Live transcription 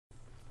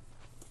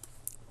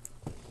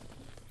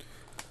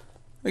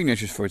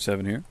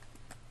Ignatius47 here.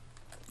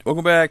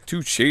 Welcome back to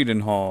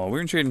Cheydinhal.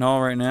 We're in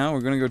Cheydinhal right now.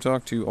 We're going to go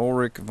talk to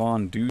Ulrich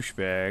von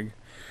Douchebag.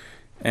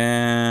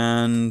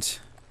 And,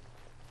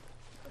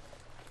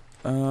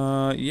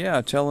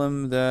 yeah, tell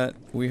him that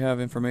we have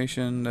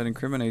information that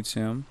incriminates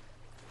him.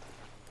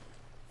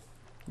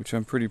 Which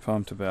I'm pretty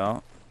pumped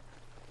about.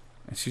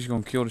 And she's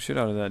going to kill the shit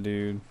out of that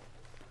dude.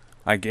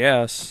 I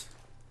guess.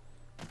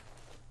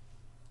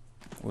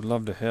 Would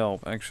love to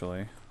help,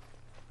 actually.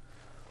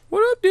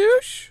 What up,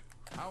 douche?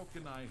 How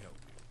can I help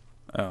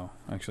you? Oh,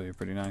 actually, you're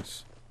pretty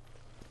nice.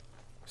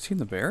 Is he in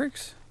the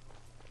barracks?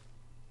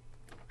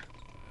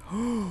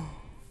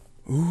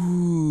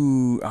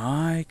 Ooh,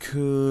 I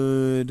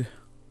could...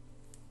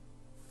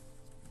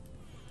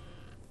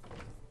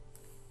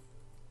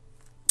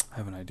 I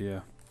have an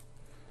idea.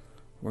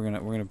 We're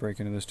gonna break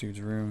into this dude's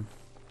room.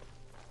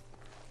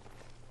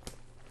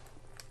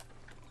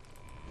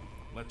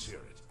 Let's hear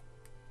it.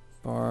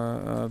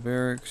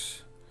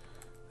 Barracks.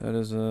 That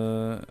is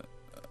a...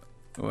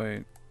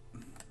 Wait.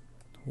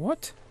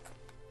 What?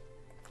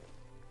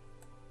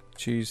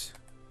 Jeez.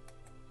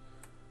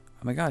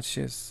 Oh my god,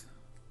 shiz.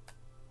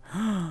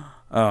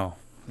 Oh,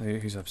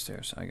 he's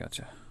upstairs. I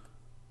gotcha.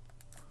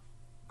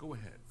 Go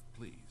ahead,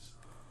 please.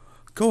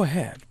 Go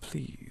ahead,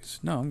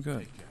 please. No, I'm good.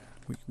 Take care.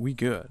 We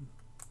good.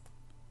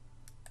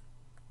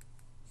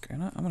 Okay,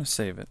 I'm gonna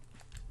save it.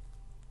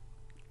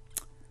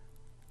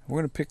 We're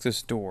gonna pick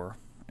this door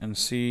and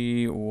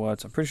see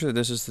what's... I'm pretty sure that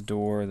this is the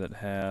door that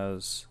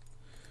has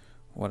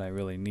what I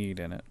really need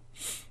in it.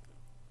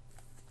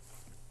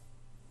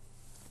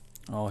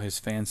 All his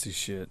fancy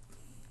shit.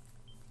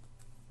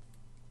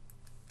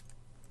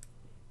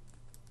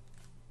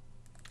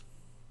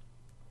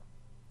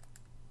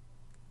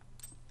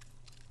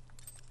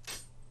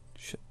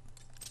 Shit.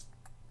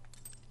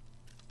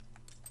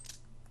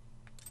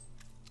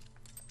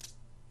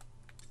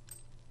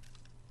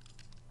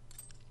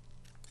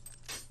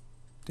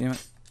 Damn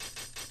it.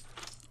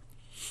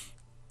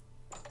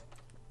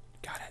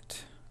 Got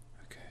it.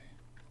 Okay.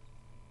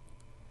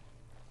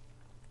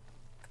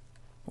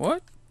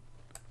 What?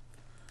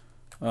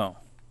 Oh.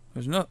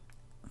 There's no...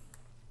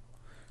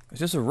 It's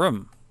just a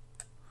room.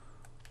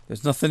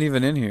 There's nothing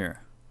even in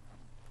here.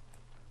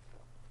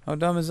 How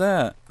dumb is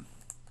that?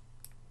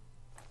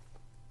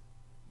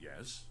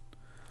 Yes?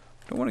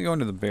 Don't want to go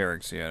into the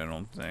barracks yet, I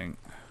don't think.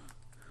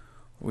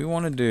 What we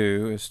want to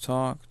do is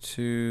talk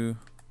to...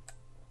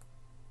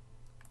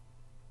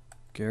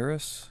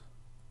 Garrus?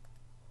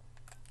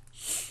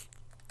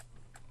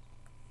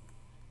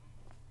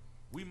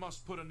 We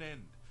must put an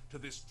end to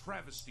this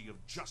travesty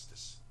of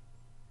justice.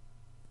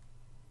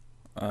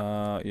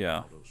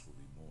 Yeah. Those will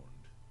be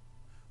mourned.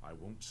 I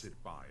won't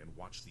sit by and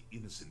watch the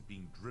innocent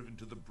being driven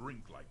to the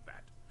brink like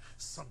that.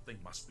 Something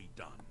must be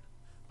done,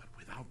 but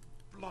without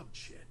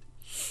bloodshed.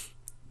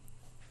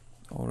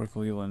 Ulrich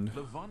Leland.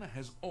 Levana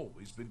has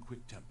always been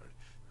quick-tempered.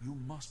 You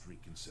must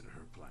reconsider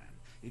her plan.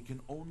 It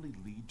can only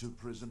lead to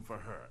prison for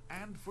her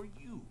and for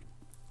you.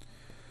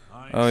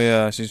 Oh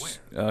yeah, I she's...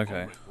 swear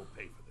Okay. Ulrich will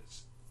pay for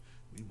this.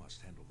 We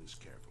must handle this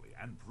carefully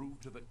and prove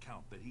to the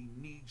Count that he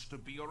needs to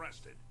be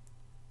arrested.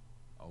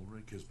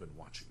 Ulrich has been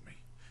watching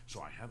me, so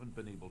I haven't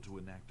been able to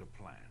enact a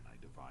plan I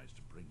devised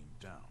to bring him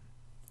down.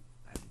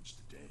 That ends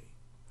today,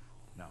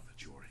 now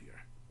that you're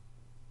here.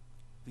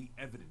 The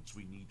evidence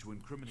we need to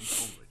incriminate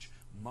Ulrich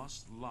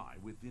must lie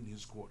within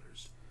his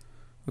quarters.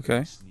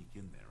 Okay. Sneak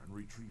in there and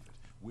retrieve it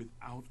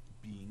without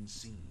being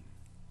seen.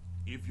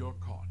 If you're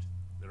caught,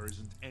 there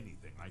isn't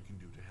anything I can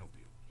do to help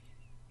you.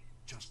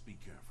 Just be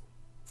careful.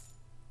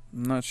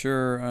 I'm not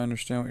sure I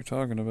understand what you're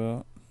talking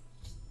about.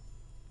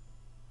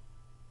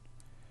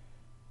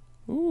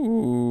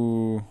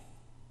 Ooh.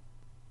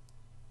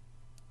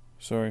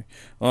 Sorry.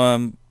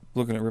 I'm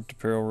looking at Ripped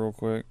Apparel real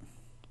quick.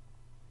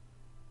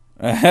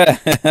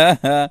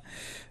 Bebop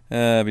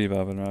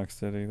and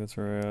Rocksteady. That's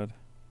rad.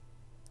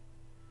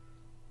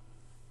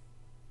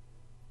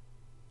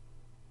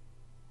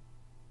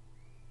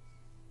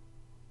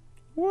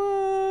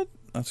 What?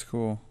 That's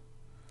cool.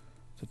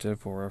 It's a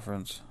Deadpool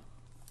reference.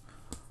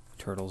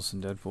 Turtles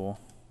and Deadpool.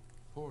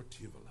 Poor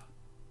Tivola.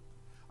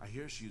 I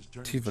hear she is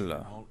turning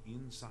Tivola. all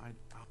inside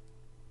out.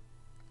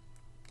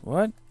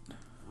 What?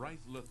 Right,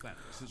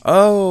 Lathanis is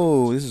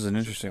Oh, this is an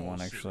interesting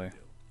one, actually.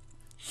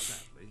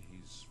 Sadly,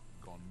 he's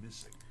gone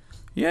missing.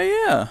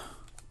 Yeah.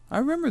 I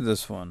remember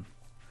this one.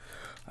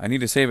 I need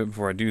to save it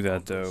before I do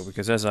that, though,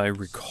 because as I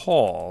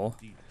recall,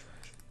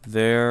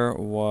 there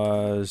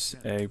was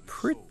a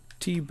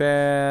pretty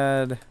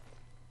bad...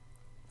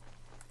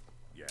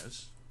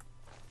 Yes?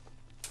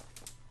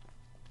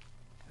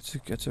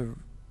 It's a...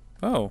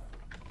 Oh.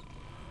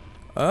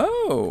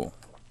 Oh!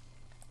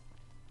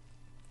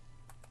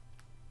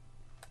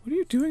 What are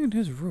you doing in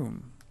his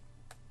room?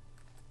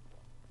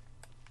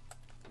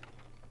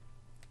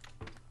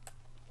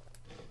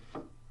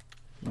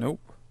 Nope.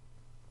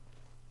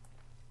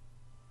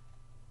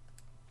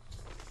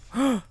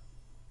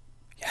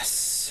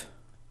 Yes!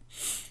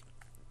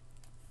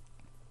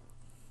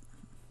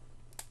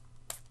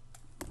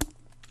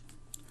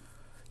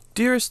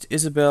 Dearest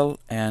Isabel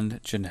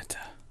and Janetta,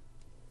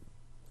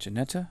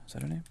 Janetta? Is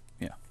that her name?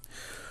 Yeah.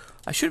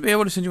 I should be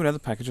able to send you another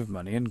package of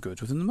money and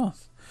goods within the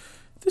month.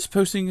 This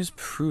posting is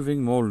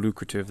proving more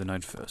lucrative than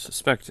I'd first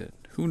suspected.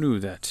 Who knew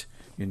that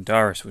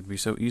Indaris would be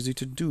so easy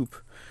to dupe?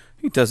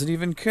 He doesn't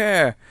even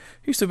care.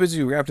 He's so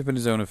busy wrapped up in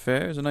his own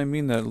affairs, and I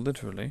mean that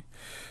literally,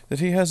 that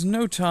he has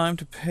no time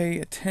to pay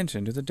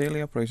attention to the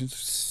daily operations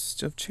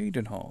of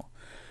Cheydinhall.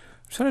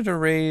 I'm trying to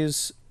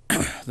raise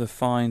the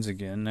fines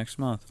again next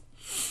month.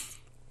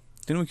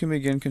 Then we can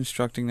begin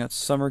constructing that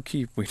summer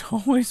keep we'd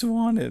always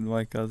wanted,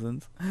 my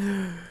cousins.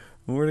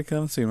 More to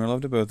come soon. My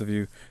love to both of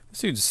you.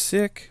 This dude's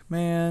sick,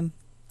 man.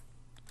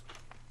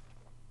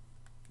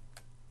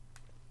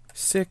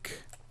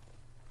 Sick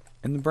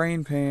in the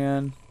brain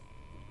pan.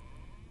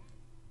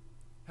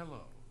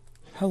 Hello.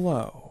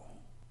 Hello.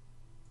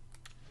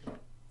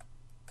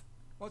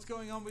 What's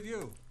going on with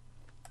you?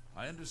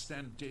 I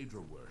understand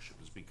Daedra worship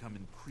has become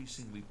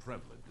increasingly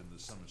prevalent in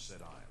the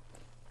Somerset Isle.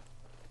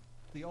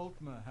 The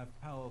Altmer have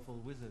powerful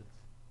wizards.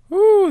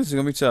 Ooh, this is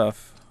gonna be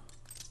tough.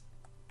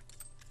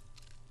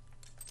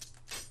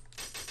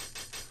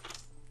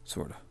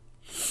 Sorta.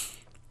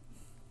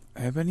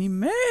 Ebony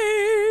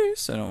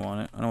mace. I don't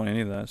want it. I don't want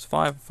any of that. It's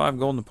five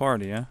gold in the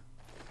party, yeah?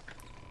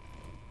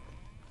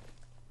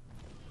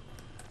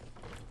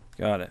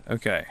 Got it.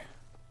 Okay.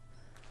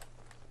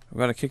 I've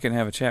got to kick it and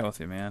have a chat with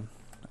you, man.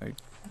 Are you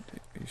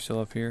still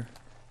up here?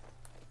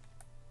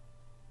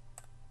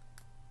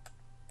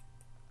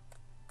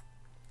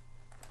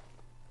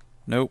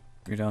 Nope.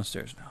 You're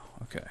downstairs now.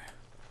 Okay.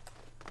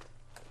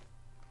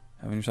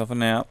 Having yourself a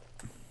nap.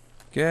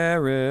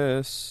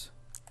 Garrus.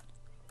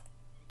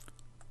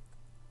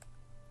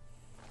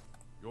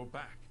 You're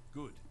back.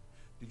 Good.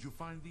 Did you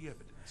find the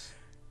evidence?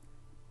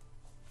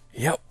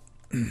 Yep.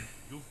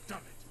 You've done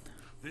it.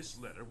 This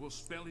letter will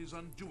spell his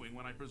undoing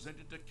when I present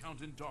it to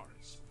Count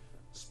Indaris.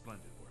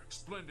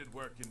 Splendid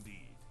work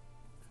indeed.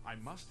 I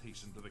must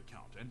hasten to the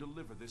Count and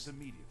deliver this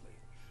immediately.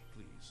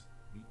 Please,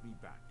 meet me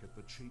back at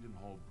the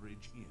Cheydinhall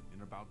Bridge Inn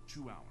in about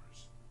 2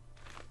 hours.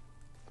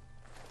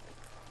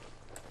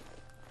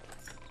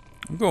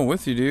 I'm going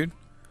with you, dude.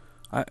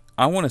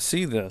 I want to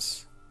see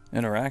this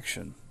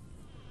interaction.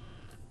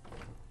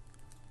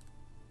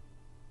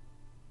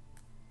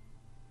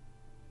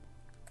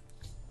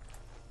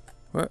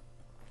 What?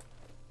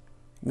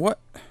 What?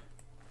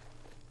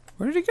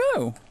 Where did he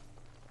go?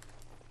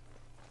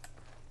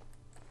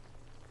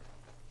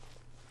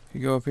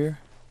 You go up here?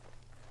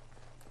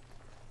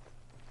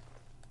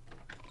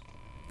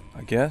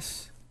 I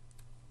guess.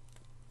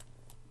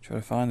 Try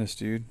to find this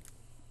dude.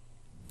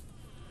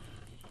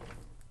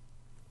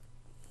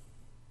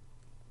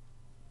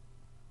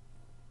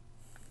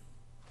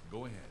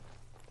 Go ahead.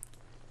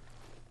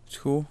 It's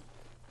cool.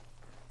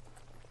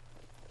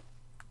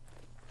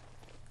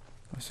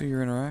 I see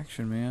your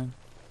interaction, man.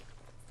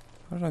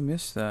 How did I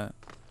miss that?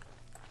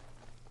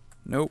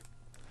 Nope.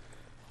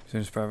 It's in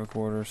his private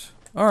quarters.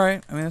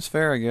 Alright, I mean that's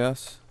fair, I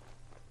guess.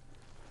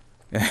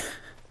 Yeah.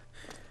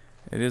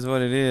 It is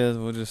what it is.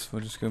 We'll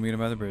just go meet him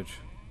by the bridge.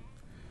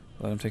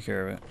 Let him take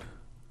care of it.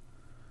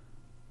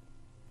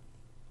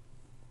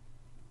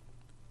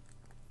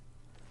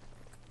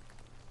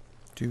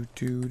 Do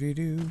do do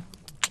do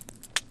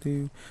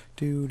do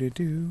do do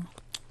do.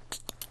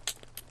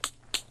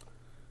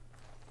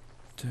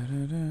 Da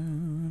da da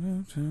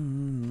da da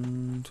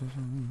da.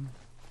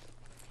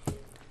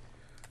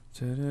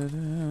 Da da da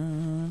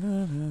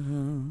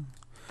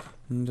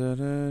da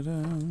da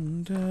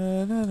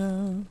da da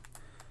da.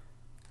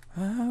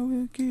 I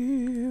will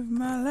give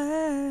my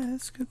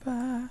last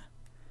goodbye.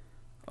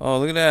 Oh,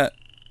 look at that!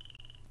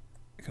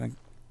 Can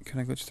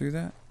I glitch through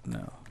that?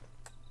 No.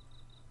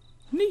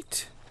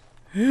 Neat.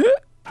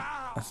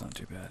 That's not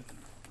too bad.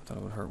 I thought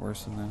it would hurt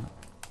worse than that.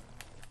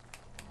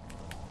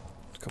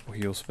 A couple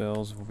heal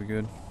spells will be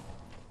good.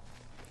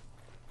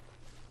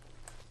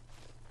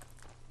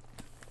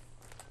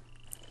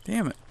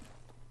 Damn it!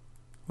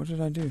 What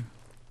did I do?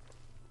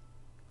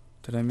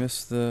 Did I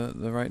miss the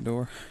right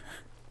door?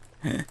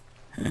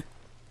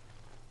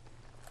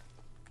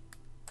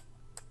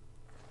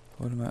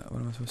 What am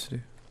I supposed to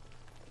do?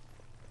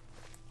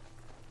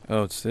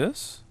 Oh, it's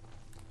this?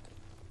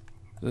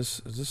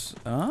 Is this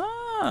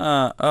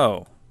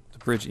oh, the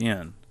bridge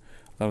in.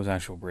 That was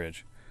actual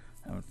bridge.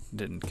 I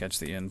didn't catch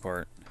the end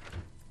part.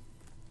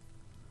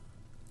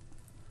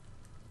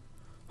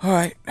 All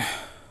right.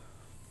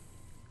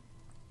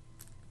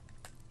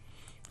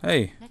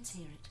 Hey. Let's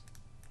hear it.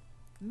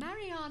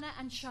 Mariana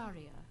and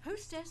Sharia,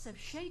 hostess of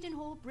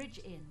Cheydinhall Bridge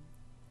Inn.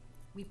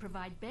 We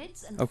provide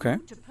beds and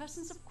food to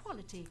persons of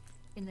quality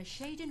in the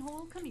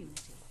Cheydinhall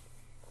community.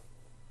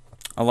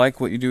 I like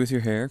what you do with your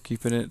hair,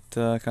 keeping it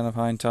kind of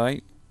high and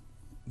tight.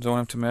 Don't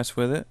have to mess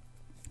with it.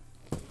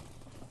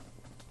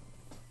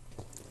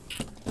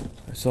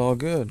 It's all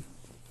good.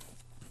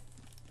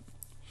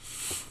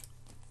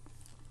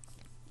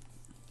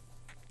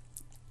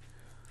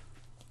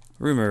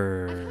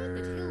 Rumors. I've heard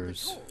that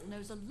Hilda Hall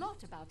knows a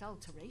lot about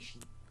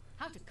alteration.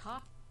 How to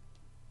carve.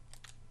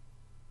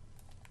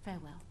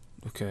 Farewell.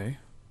 Okay.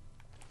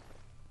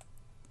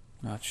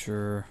 Not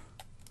sure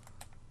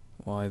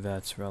why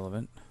that's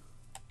relevant.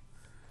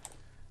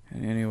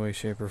 in any way,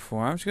 shape, or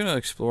form. I'm just gonna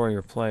explore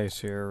your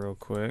place here real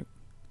quick.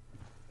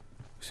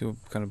 See what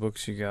kind of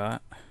books you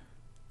got.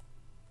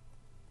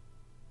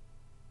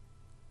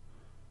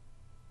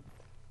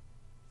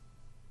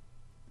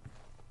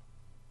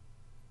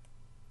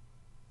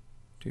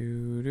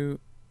 Doo-doo.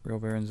 Real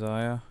Baron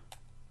Zaya.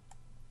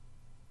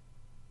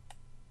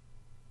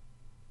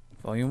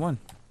 Volume 1.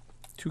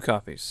 2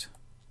 copies.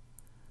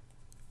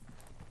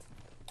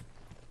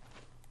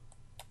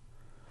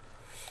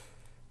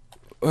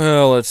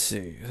 Well, let's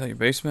see. Is that your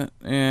basement?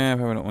 Yeah, I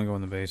probably don't want to go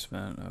in the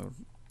basement. That would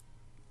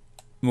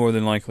more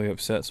than likely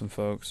upset some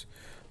folks.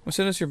 Well,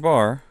 sit as your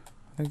bar.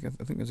 I think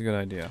that's a good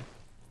idea.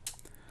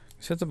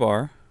 Sit at the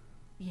bar.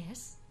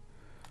 Yes.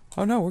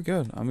 Oh no, we're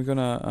good. I'm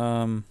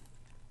gonna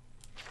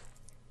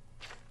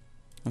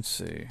let's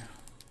see.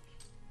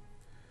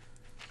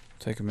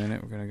 Take a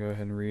minute. We're gonna go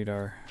ahead and read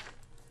our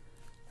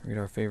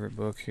favorite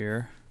book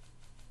here.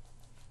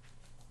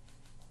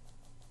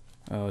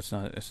 Oh, it's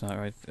not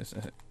right.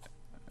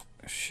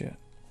 Shit.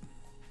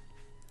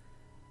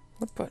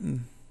 What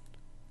button?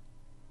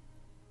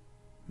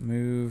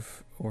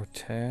 Move or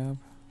tab?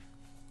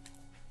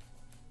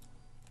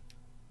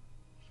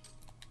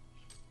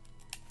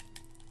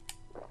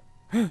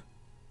 Did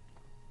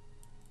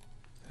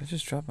I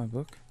just drop my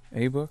book?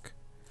 A book?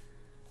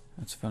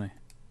 That's funny.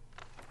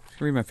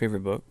 Just read my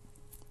favorite book.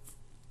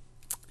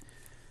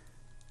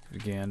 Give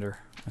it a gander.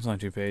 That's only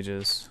 2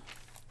 pages.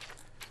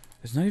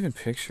 There's not even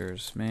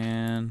pictures,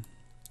 man.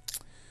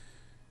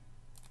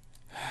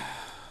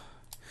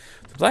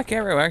 The Black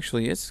Arrow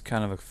actually is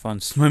kind of a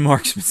fun my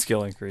marksman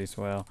skill increase.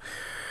 Wow.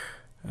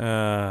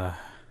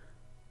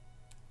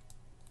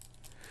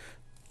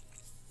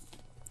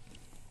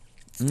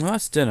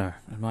 Last dinner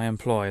at my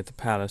employ at the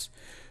palace,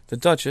 the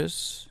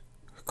Duchess,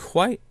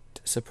 quite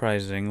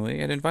surprisingly,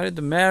 had invited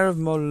the Mayor of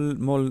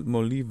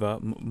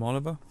Moliva,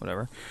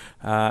 whatever,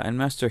 and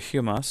Master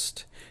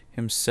Humust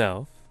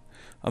himself,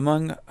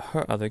 among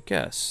her other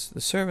guests.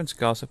 The servants'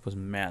 gossip was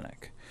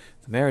manic.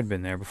 The mayor had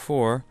been there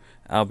before,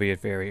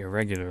 albeit very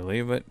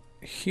irregularly, but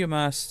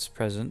Humast's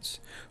presence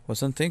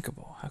was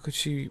unthinkable. What could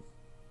she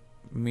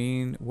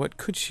mean,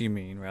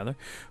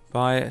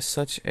 by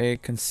such a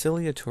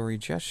conciliatory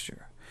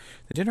gesture?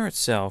 The dinner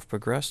itself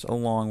progressed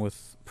along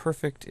with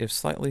perfect, if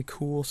slightly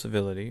cool,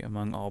 civility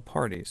among all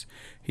parties.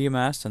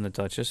 Humast and the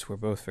Duchess were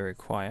both very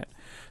quiet.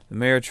 The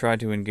mayor tried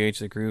to engage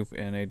the group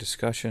in a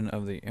discussion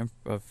of the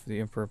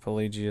Emperor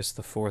Pelagius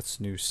IV's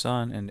new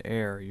son and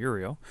heir,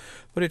 Uriel,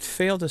 but it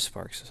failed to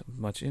spark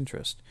much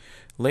interest.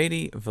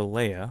 Lady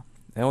Valea,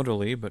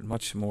 elderly but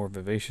much more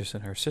vivacious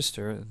than her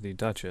sister, the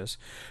Duchess,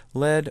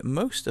 led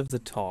most of the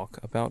talk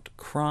about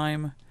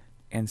crime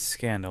and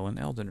scandal in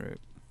Eldenroot.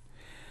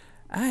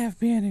 I have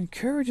been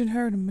encouraging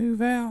her to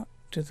move out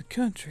to the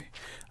country,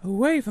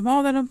 away from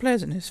all that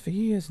unpleasantness for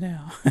years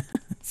now.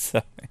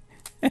 Sorry.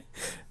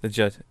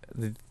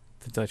 The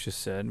Duchess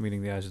said,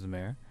 meeting the eyes of the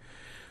mayor.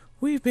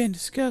 We've been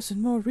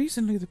discussing more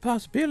recently the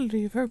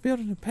possibility of her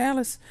building a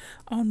palace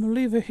on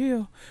Moliva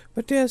Hill,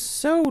 but there's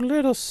so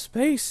little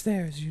space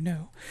there, as you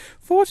know.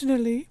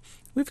 Fortunately,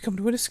 we've come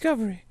to a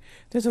discovery.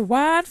 There's a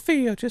wide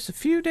field just a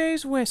few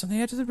days west on the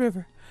edge of the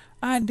river,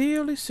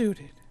 ideally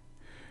suited.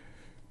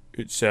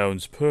 It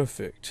sounds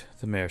perfect,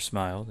 the mayor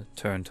smiled and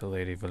turned to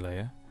Lady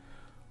Valea.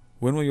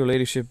 When will your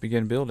ladyship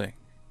begin building?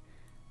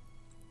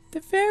 The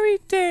very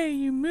day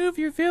you move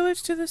your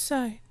village to the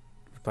site,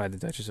 replied the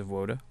Duchess of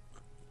Woda.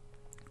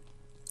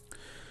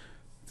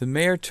 The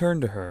mayor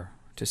turned to her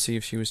to see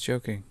if she was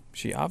joking.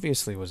 She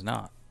obviously was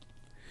not.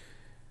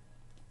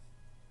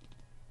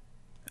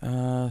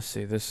 Let's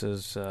see, this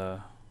is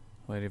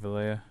Lady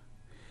Valea.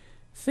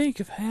 Think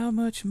of how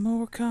much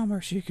more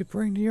commerce you could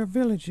bring to your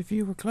village if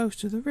you were close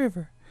to the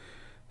river,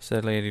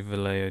 said Lady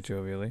Valea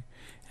jovially,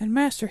 and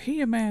Master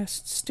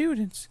Hiamast's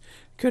students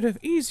could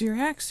have easier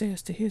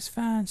access to his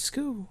fine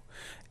school.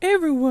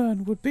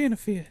 Everyone would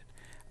benefit.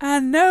 I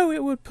know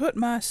it would put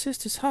my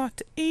sister's heart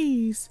to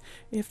ease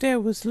if there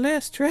was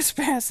less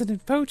trespassing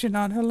and poaching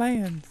on her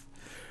lands.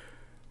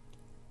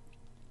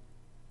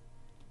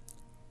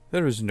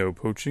 There is no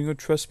poaching or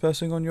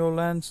trespassing on your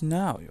lands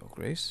now, your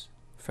grace,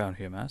 frowned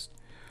Hiamast.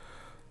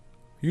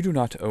 You do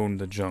not own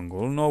the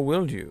jungle, nor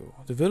will you.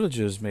 The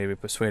villagers may be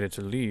persuaded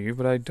to leave,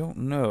 but I don't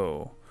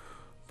know.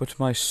 But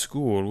my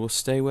school will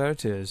stay where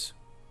it is.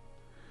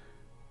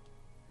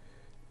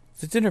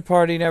 The dinner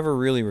party never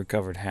really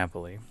recovered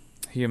happily.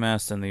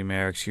 Hiamast and the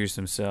mayor excused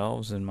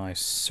themselves, and my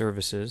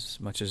services,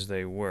 such as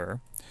they were,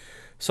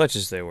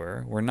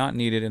 were not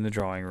needed in the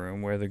drawing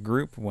room where the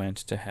group went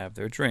to have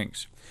their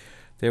drinks.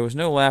 There was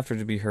no laughter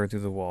to be heard through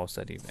the walls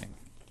that evening.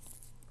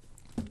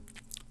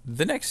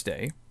 The next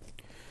day,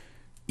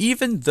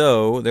 even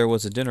though there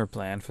was a dinner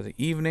planned for the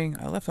evening,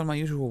 I left on my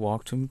usual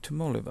walk to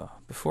Moliva.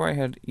 Before I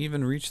had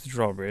even reached the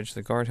drawbridge,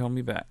 the guard held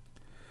me back.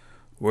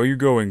 Where are you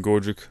going,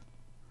 Gorgic?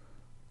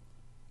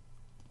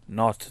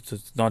 Not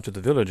to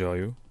the village, are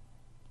you?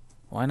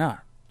 Why not?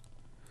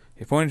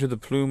 He pointed to the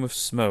plume of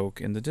smoke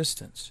in the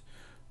distance.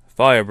 A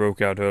fire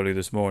broke out early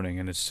this morning,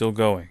 and it's still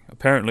going.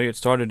 Apparently it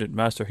started at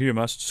Master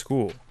Hiamast's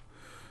school.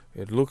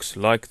 It looks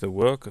like the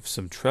work of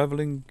some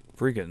traveling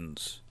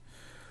brigands.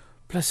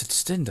 Blessed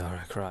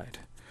Stendar, I cried.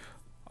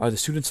 Are the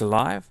students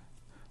alive?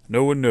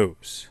 No one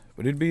knows,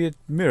 but it'd be a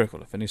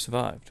miracle if any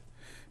survived.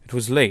 It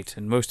was late,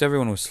 and most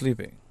everyone was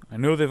sleeping. I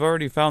know they've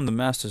already found the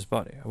master's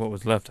body, or what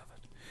was left of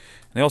it.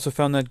 And they also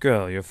found that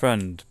girl, your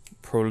friend,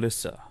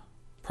 Prolissa,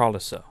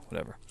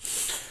 whatever.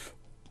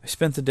 I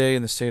spent the day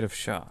in the state of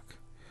shock.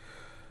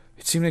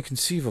 It seemed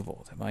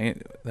inconceivable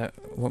that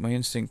what my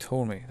instinct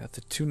told me, that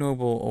the two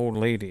noble old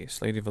ladies,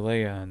 Lady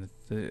Valea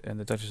and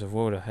the Duchess of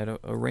Woda, had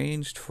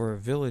arranged for a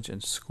village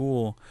and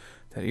school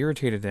that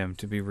irritated them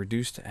to be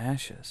reduced to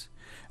ashes.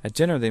 At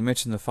dinner they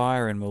mentioned the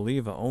fire in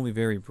Moliva only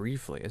very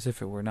briefly, as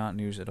if it were not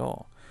news at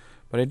all.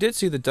 But I did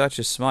see the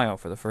Duchess smile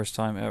for the first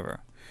time ever.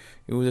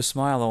 It was a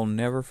smile I'll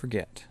never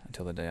forget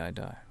until the day I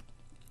die.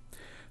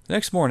 The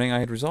next morning I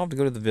had resolved to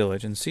go to the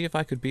village and see if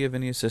I could be of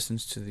any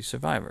assistance to the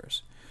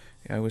survivors.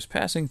 I was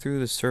passing through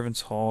the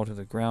servants' hall to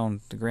the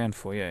grand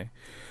foyer,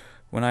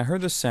 when I heard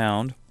the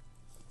sound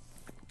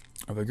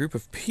of a group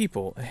of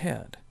people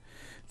ahead.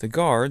 The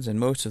guards and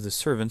most of the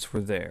servants were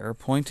there,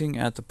 pointing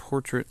at the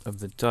portrait of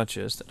the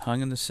Duchess that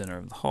hung in the center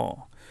of the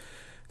hall.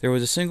 There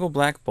was a single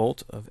black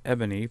bolt of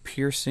ebony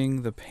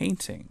piercing the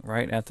painting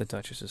right at the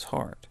Duchess's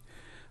heart.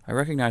 I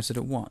recognized it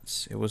at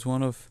once. It was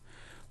one of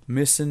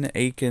Misson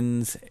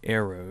Aiken's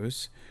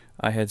arrows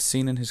I had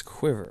seen in his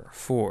quiver,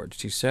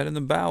 forged, he said, in the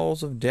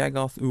bowels of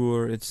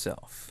Dagoth-Ur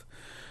itself.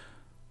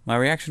 My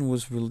reaction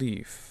was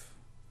relief.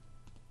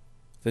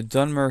 The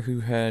Dunmer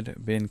who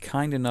had been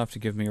kind enough to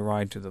give me a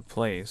ride to the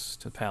palace,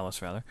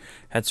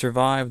 had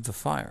survived the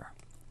fire.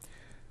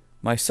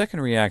 My second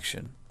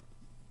reaction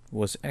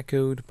was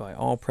echoed by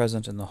all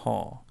present in the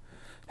hall.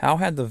 How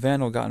had the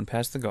vandal gotten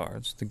past the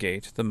guards, the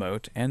gate, the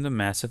moat, and the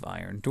massive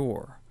iron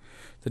door?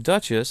 The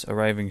Duchess,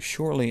 arriving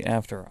shortly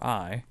after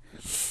I...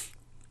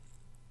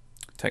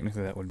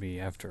 Technically that would be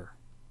after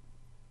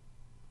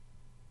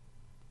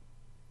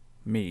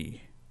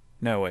me.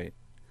 No, wait.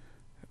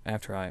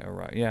 After I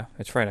arrived. Yeah,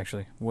 that's right,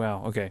 actually.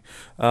 Wow, okay.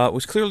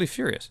 Was clearly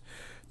furious,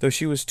 though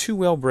she was too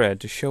well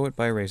bred to show it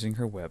by raising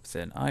her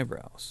web-thin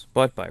eyebrows.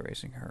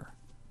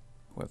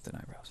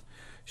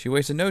 She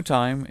wasted no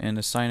time in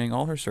assigning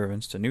all her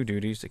servants to new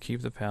duties to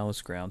keep the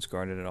palace grounds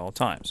guarded at all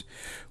times.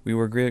 We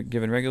were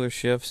given regular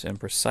shifts and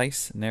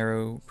precise,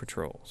 narrow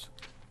patrols.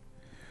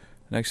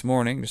 The next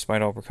morning,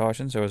 despite all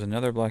precautions, there was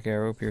another black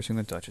arrow piercing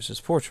the Duchess's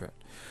portrait.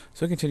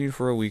 So it continued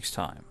for a week's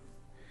time.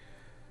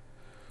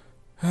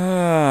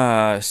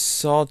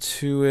 Saw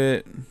to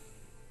it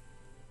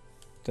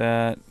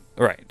that...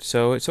 Alright,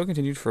 so it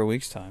continued for a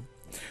week's time.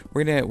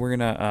 We're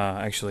gonna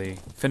actually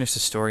finish the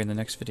story in the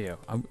next video.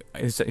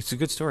 It's a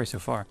good story so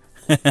far.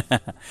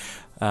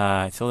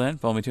 Till then,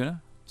 follow me,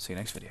 Tuna. See you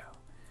next video.